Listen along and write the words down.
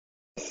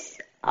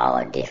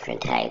all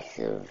different types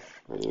of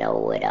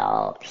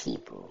know-it-all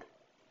people.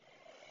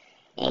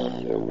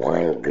 And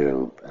one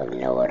group of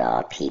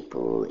know-it-all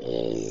people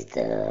is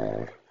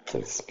the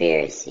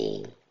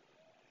conspiracy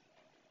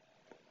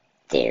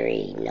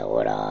theory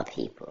know-it-all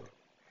people.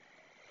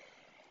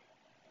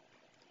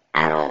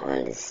 I don't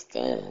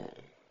understand.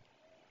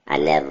 I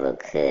never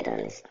could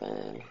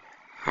understand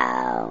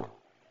how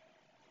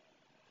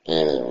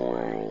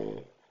anyone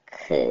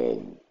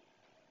could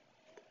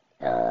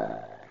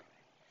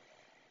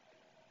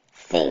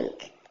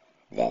think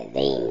that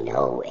they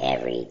know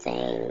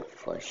everything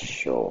for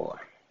sure,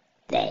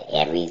 that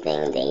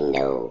everything they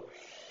know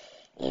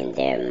in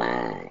their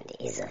mind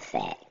is a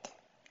fact.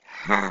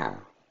 How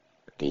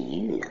do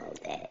you know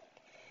that?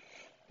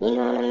 You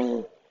know what I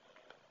mean?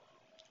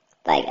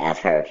 Like, I've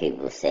heard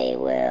people say,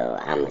 well,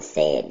 I'm going to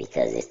say it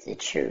because it's the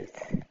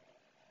truth.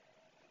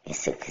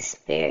 It's a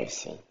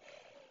conspiracy.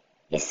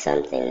 It's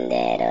something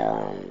that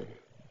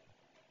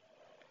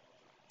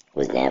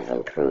was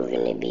never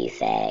proven to be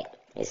fact.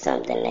 It's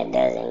something that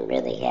doesn't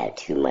really have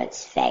too much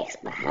facts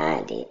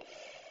behind it.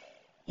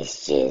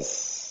 It's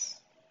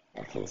just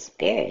a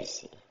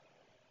conspiracy.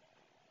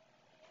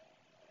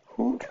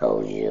 Who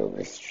told you it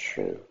was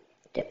true?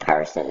 The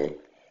person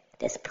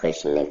that's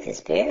pushing the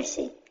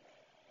conspiracy?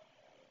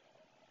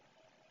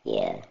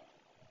 Yeah.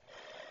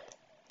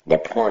 The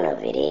point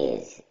of it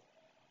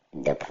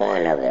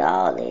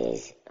all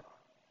is,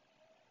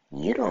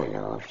 you don't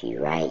know if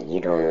you're right,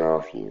 you don't know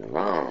if you're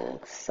wrong,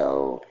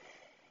 so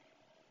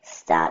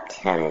stop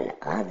telling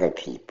other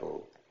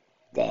people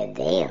that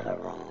they are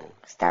wrong.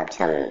 Stop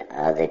telling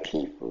other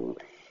people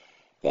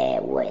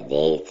that what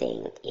they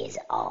think is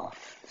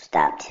off.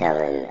 Stop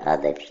telling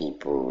other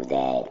people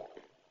that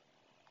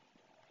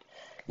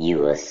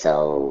you are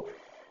so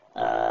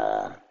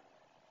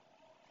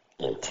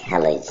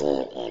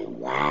intelligent and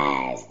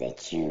wise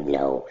that you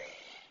know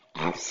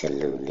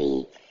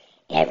absolutely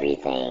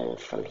everything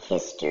from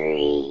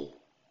history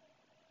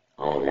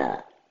on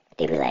up.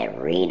 They be like,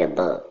 read a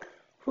book.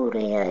 Who the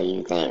hell do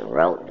you think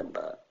wrote the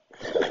book?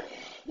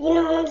 You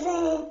know what I'm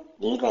saying?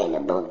 Do you think the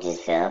book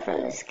just fell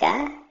from the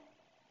sky?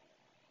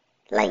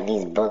 Like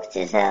these books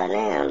just fell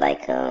down,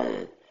 like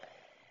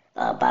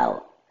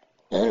about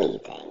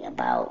anything,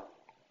 about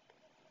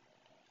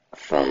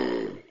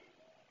from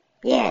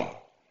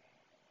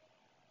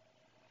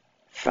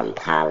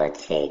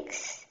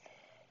politics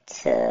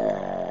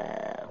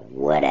to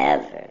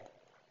whatever.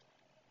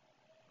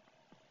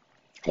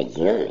 A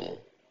human,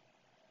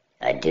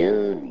 a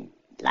dude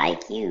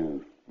like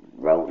you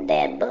wrote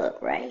that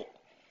book, right?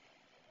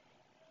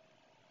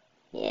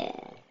 Yeah,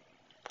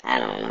 I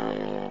don't know,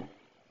 man.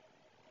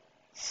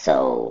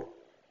 So,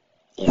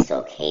 it's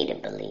okay to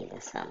believe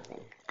in something.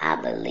 I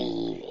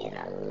believe in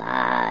a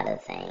lot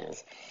of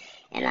things,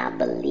 and I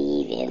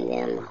believe in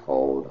them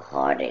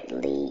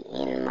wholeheartedly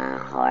in my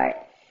heart,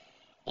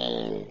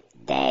 and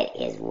that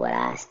is what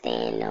I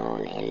stand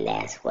on, and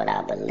that's what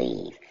I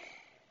believe,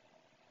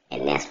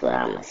 and that's what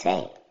I'm going to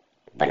say.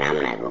 But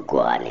I'm not going to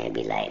go out there and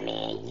be like,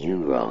 man,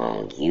 you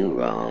wrong, you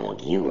wrong,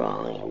 you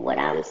wrong, and what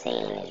I'm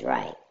saying is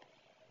right.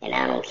 And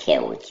I don't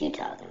care what you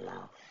talking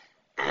about.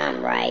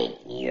 I'm right,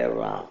 you're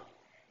wrong.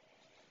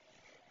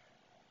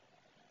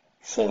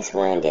 Since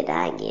when did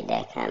I get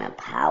that kind of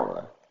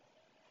power?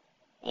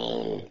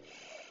 And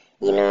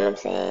you know what I'm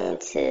saying?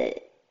 To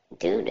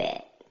do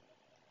that.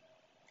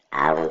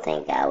 I don't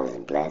think I was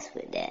blessed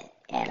with that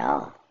at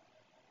all.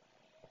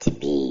 To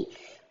be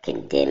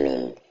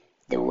condemning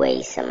the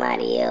way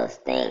somebody else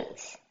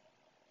thinks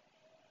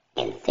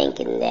and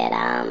thinking that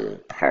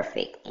I'm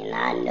perfect and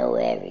I know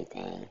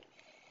everything.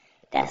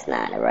 That's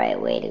not the right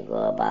way to go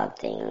about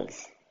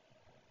things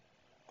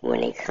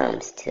when it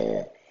comes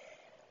to,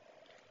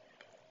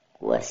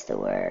 what's the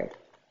word?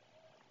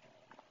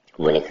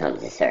 When it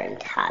comes to certain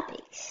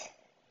topics.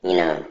 You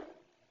know,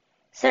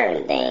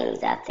 certain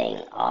things I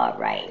think are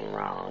right and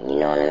wrong. You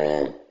know what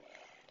I mean?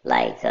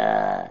 Like,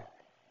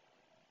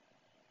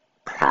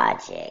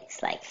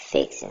 projects, like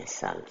fixing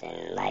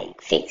something,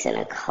 like fixing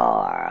a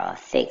car or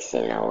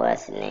fixing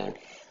what's the name.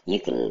 You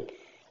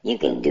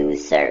can do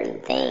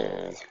certain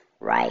things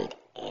right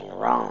and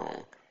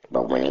wrong,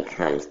 but when it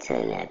comes to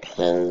an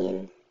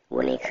opinion,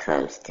 when it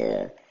comes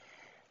to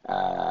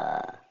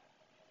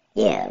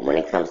when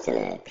it comes to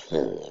an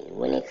opinion,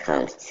 when it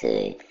comes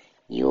to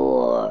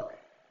your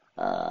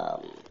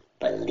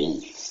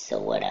beliefs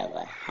or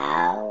whatever,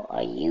 how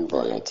are you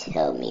going to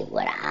tell me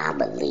what I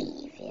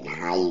believe? And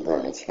how are you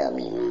going to tell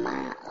me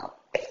my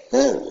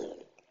opinion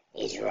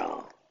is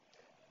wrong?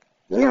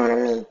 You know what I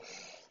mean?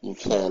 You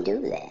can't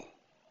do that.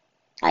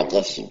 I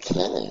guess you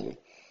can,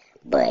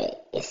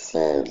 but it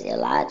seems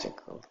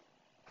illogical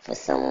for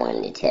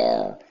someone to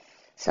tell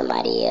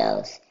somebody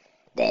else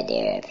that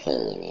their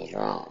opinion is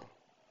wrong.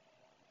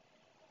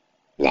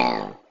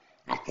 Now,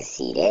 I can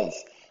see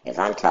this. If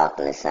I'm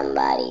talking to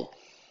somebody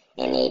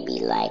and they be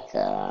like,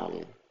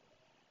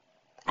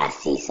 I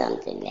see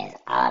something that's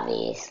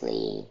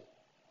obviously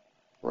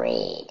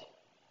red.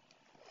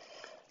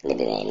 They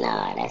be like,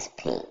 nah, that's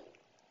pink.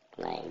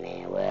 Like,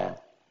 man,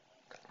 well,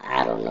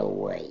 I don't know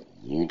what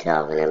you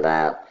talking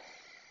about,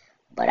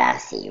 but I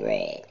see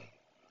red.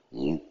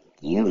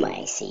 You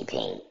might see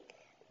pink,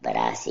 but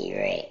I see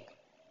red.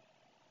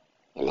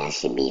 And that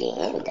should be the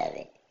end of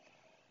it.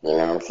 You know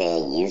what I'm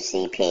saying? You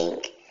see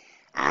pink,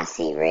 I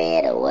see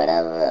red, or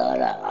whatever, or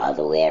the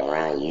other way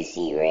around. You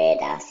see red,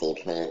 I see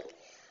pink.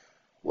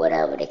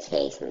 Whatever the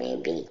case may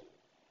be.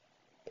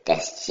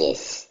 That's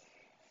just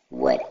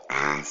what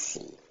I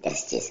see.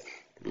 That's just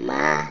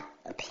my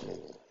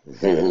opinion.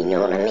 You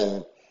know what I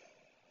mean?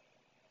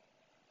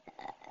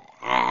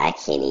 I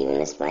can't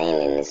even explain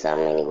it in so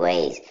many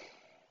ways.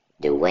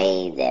 The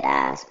way that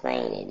I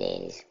explain it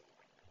is,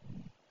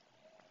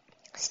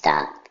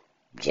 stop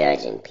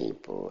judging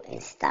people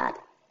and stop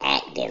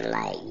acting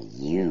like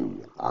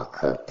you are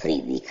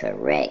completely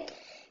correct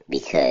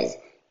because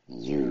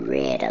you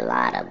read a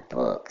lot of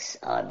books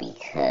or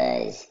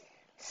because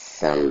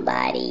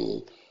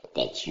somebody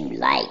that you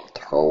like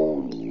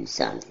told you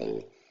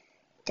something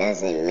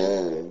doesn't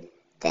mean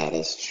that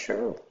it's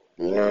true.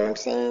 You know what I'm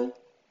saying?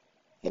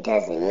 It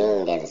doesn't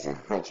mean that it's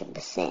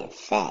 100%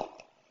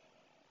 fact.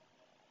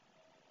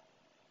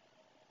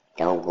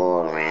 Don't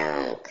go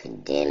around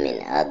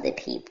condemning other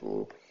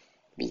people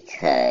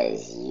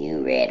because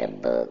you read a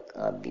book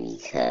or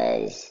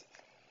because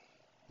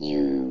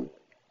you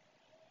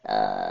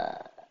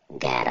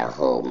got a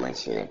whole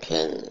bunch of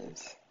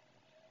opinions.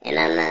 And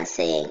I'm not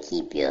saying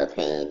keep your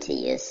opinion to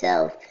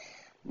yourself,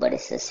 but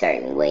it's a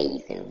certain way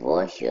you can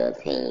voice your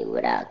opinion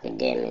without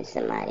condemning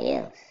somebody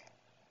else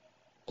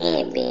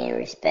and being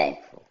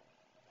respectful.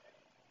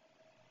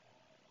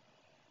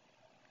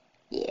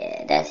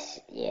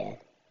 Yeah.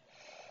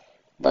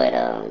 But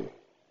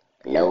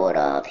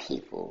know-it-all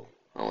people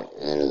on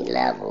any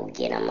level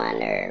get on my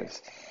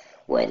nerves,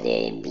 whether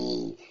it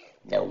be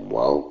the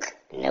woke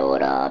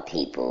know-it-all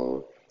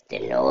people, the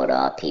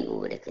know-it-all people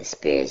with the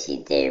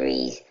conspiracy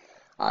theories,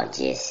 or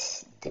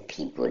just the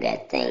people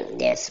that think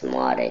they're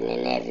smarter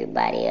than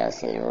everybody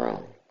else in the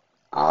room.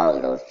 All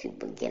of those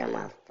people get on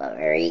my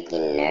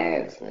freaking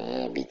nerves,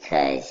 man,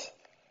 because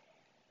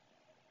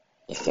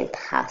it's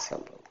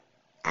impossible.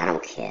 I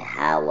don't care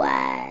how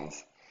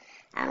wise,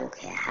 I don't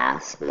care how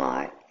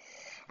smart,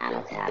 I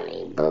don't care how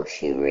many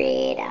books you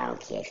read, I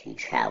don't care if you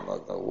travel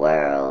the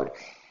world,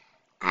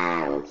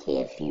 I don't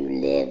care if you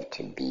live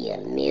to be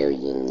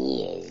 1,000,000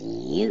 years.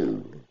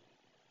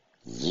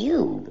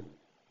 You,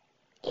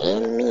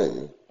 and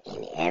me,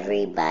 and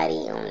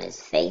everybody on this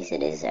face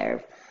of this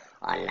earth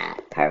are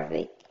not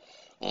perfect,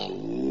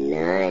 and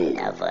none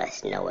of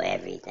us know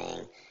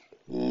everything.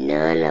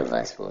 None of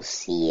us will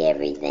see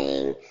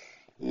everything.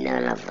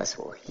 None of us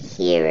will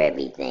hear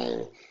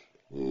everything.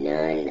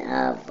 None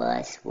of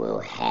us will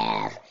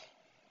have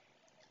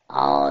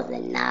all the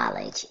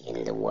knowledge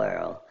in the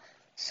world.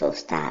 So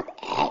stop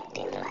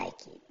acting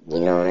like it. You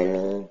know what I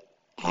mean?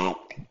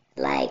 Act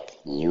like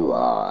you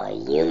are a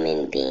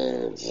human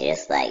being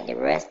just like the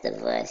rest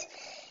of us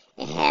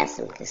and have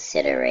some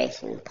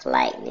consideration,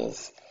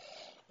 politeness,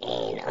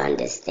 and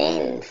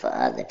understanding for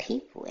other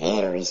people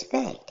and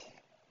respect.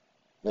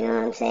 You know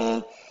what I'm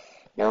saying?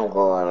 Don't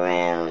go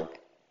around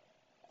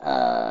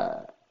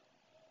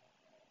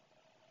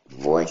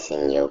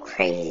voicing your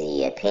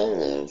crazy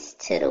opinions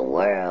to the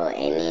world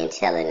and then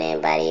telling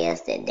everybody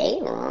else that they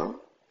wrong.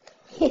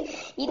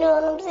 You know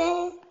what I'm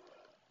saying?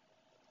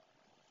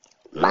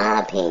 My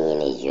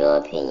opinion is your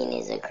opinion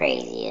is a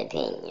crazy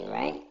opinion,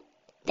 right?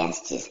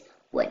 That's just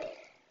what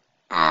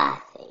I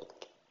think.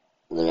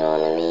 You know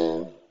what I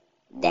mean?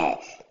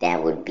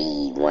 That would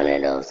be one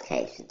of those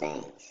types of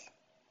things.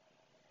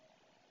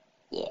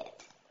 Yeah.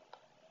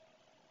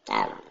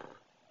 I don't know.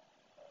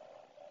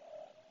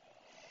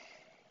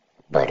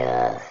 But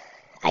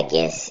I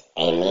guess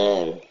and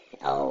then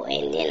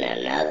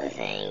another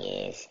thing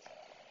is,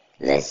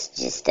 let's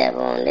just step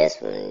on this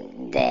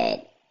one,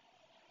 that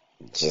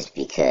just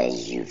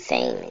because you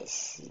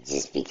famous,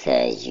 just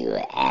because you're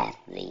an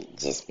athlete,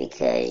 just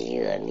because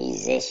you're a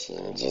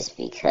musician, just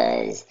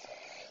because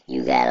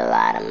you got a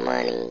lot of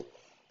money,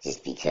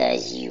 just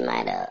because you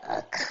might have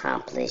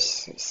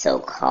accomplished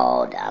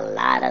so-called a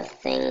lot of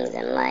things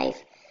in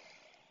life,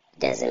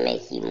 doesn't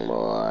make you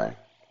more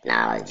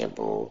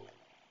knowledgeable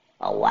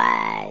or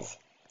wise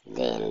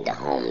than the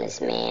homeless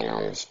man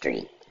on the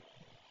street,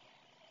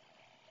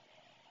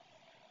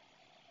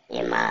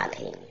 in my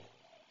opinion.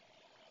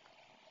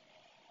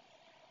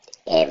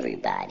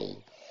 Everybody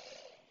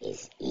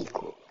is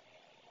equal.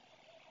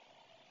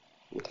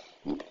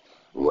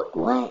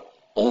 What?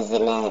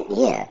 Isn't that?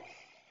 Yeah.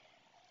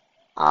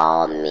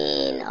 All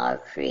men are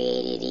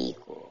created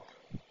equal.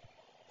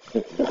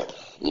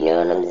 You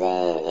know what I'm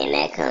saying? And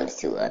that comes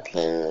to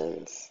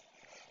opinions,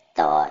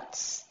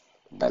 thoughts,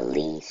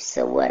 beliefs,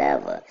 or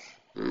whatever.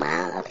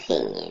 My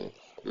opinion,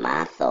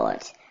 my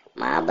thoughts,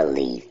 my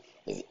belief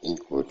is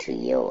equal to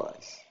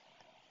yours.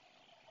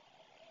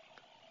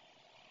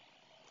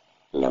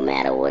 No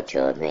matter what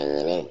your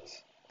opinion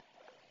is.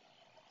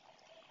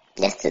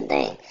 That's the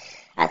thing.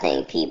 I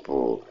think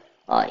people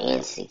are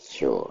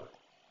insecure.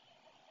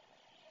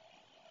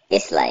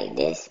 It's like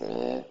this,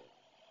 man.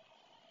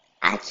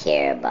 I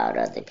care about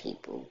other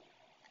people.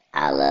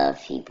 I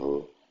love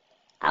people.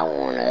 I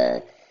want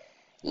to,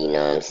 you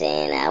know what I'm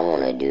saying? I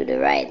want to do the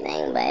right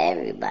thing by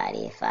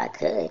everybody if I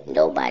could.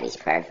 Nobody's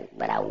perfect,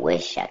 but I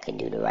wish I could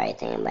do the right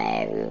thing by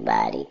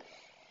everybody.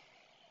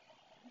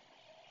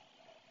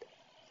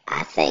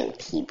 I think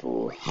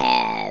people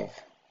have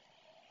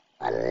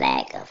a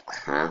lack of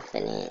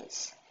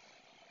confidence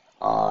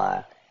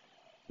or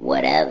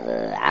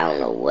whatever. I don't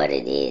know what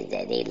it is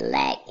that they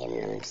lack in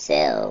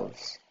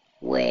themselves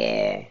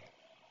where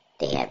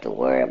they have to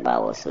worry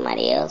about what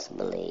somebody else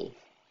believes.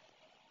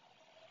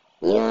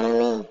 You know what I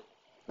mean?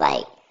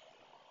 Like,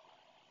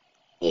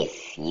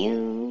 if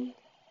you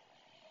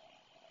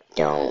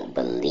don't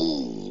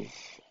believe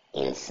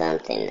in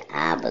something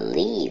I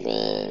believe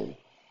in,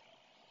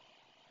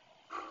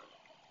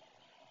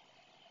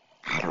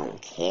 I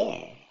don't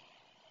care.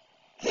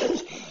 You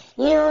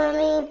know what I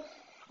mean?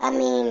 I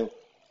mean,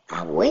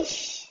 I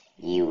wish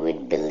you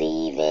would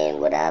believe in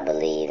what I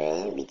believe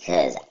in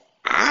because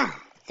I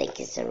think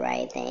it's the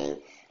right thing.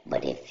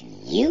 But if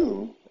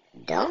you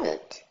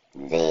don't,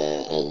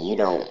 then, and you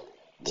don't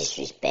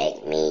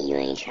disrespect me, you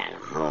ain't trying to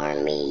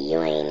harm me,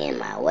 you ain't in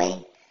my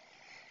way,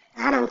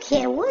 I don't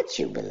care what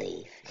you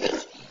believe.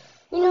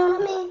 You know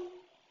what I mean?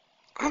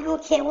 I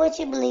don't care what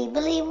you believe.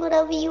 Believe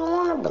whatever you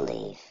want to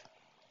believe.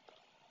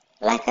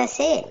 Like I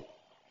said,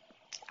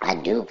 I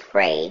do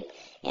pray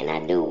and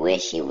I do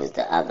wish it was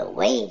the other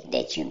way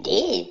that you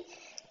did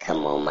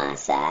come on my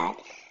side.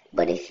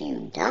 But if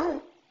you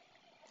don't,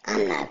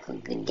 I'm not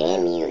going to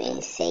condemn you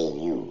and say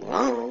you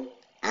wrong.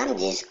 I'm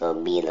just going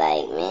to be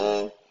like,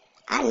 man,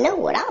 I know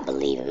what I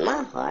believe in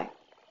my heart.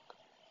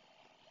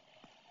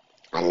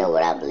 I know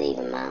what I believe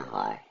in my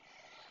heart.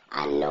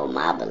 I know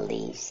my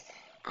beliefs.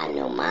 I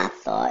know my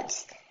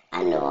thoughts.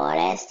 I know all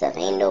that stuff.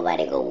 Ain't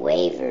nobody going to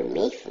waver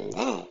me from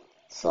that.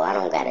 So I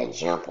don't got to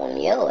jump on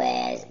your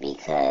ass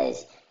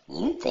because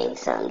you think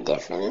something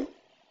different.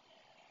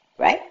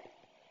 Right?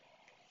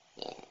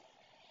 Yeah.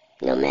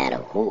 No matter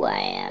who I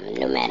am,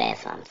 no matter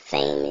if I'm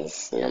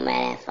famous, no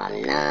matter if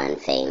I'm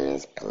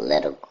non-famous,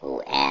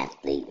 political,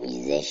 athlete,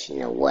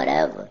 musician, or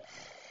whatever,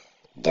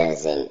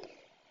 doesn't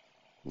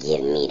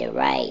give me the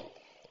right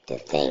to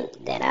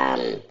think that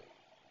I'm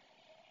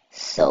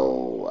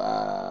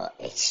so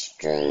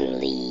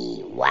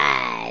extremely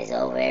wise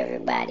over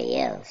everybody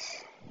else.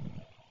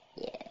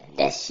 Yeah,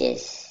 that's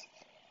just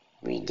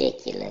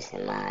ridiculous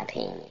in my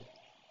opinion.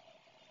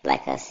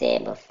 Like I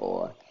said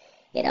before,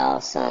 it all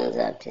sums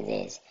up to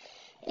this.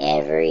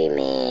 Every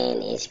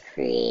man is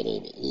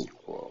created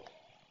equal.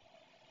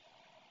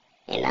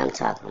 And I'm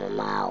talking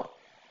about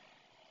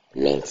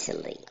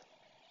mentally,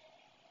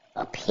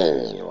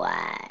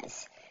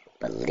 opinion-wise,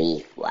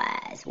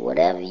 belief-wise.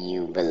 Whatever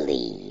you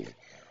believe,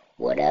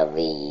 whatever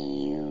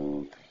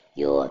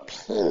your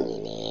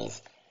opinion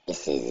is,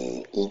 it's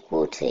as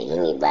equal to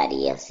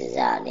anybody else's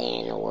out there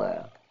in the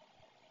world.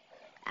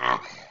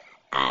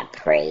 I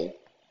pray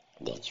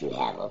that you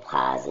have a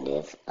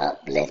positive,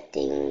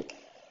 uplifting,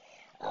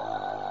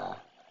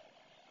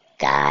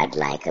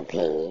 God-like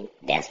opinion.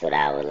 That's what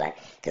I would like.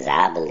 Because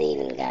I believe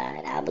in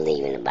God. I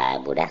believe in the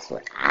Bible. That's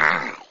what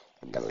I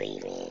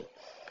believe in.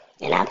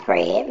 And I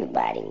pray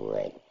everybody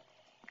would.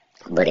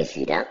 But if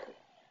you don't,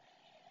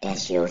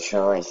 that's your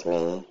choice,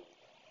 man.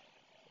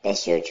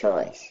 That's your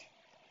choice.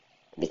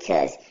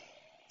 Because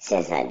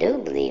since I do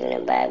believe in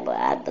the Bible,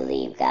 I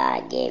believe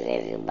God gave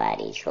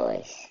everybody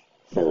choice.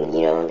 You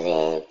know what I'm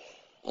saying?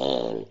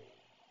 And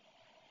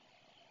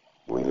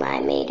we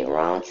might make the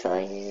wrong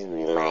choices,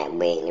 we might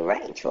make the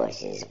right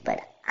choices,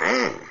 but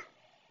I,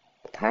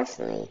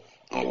 personally,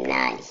 am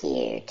not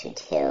here to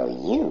tell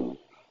you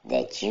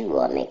that you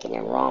are making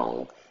a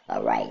wrong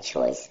or right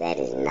choice. That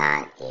is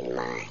not in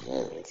my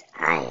hands.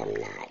 I am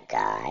not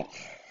God.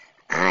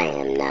 I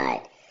am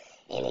not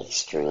an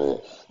extreme,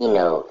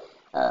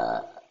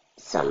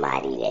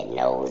 somebody that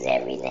knows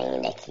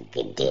everything that can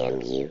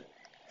condemn you.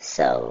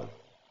 So,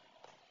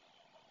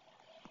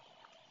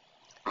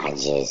 I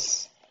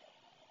just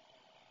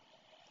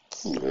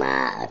keep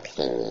my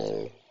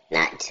opinion,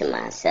 not to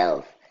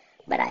myself,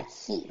 but I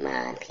keep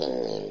my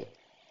opinion,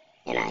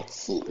 and I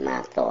keep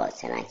my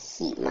thoughts, and I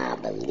keep my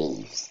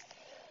beliefs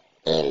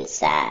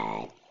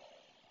inside,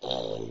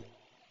 and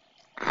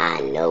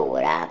I know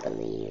what I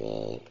believe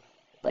in.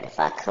 But if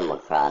I come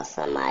across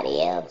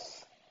somebody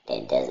else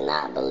that does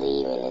not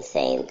believe in the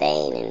same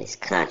thing and is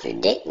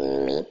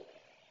contradicting me,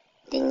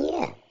 then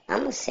yeah, I'm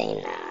gonna say,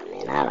 nah,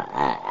 man,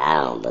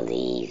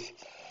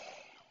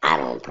 I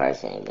don't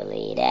personally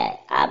believe that.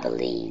 I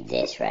believe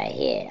this right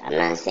here. I'm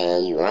not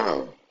saying you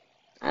wrong.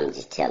 I'm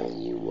just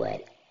telling you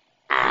what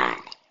I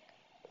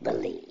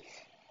believe.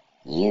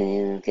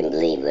 You can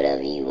believe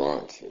whatever you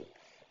want to,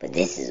 but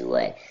this is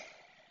what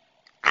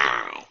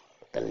I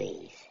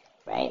believe,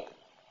 right?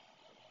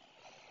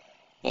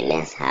 And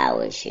that's how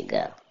it should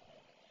go.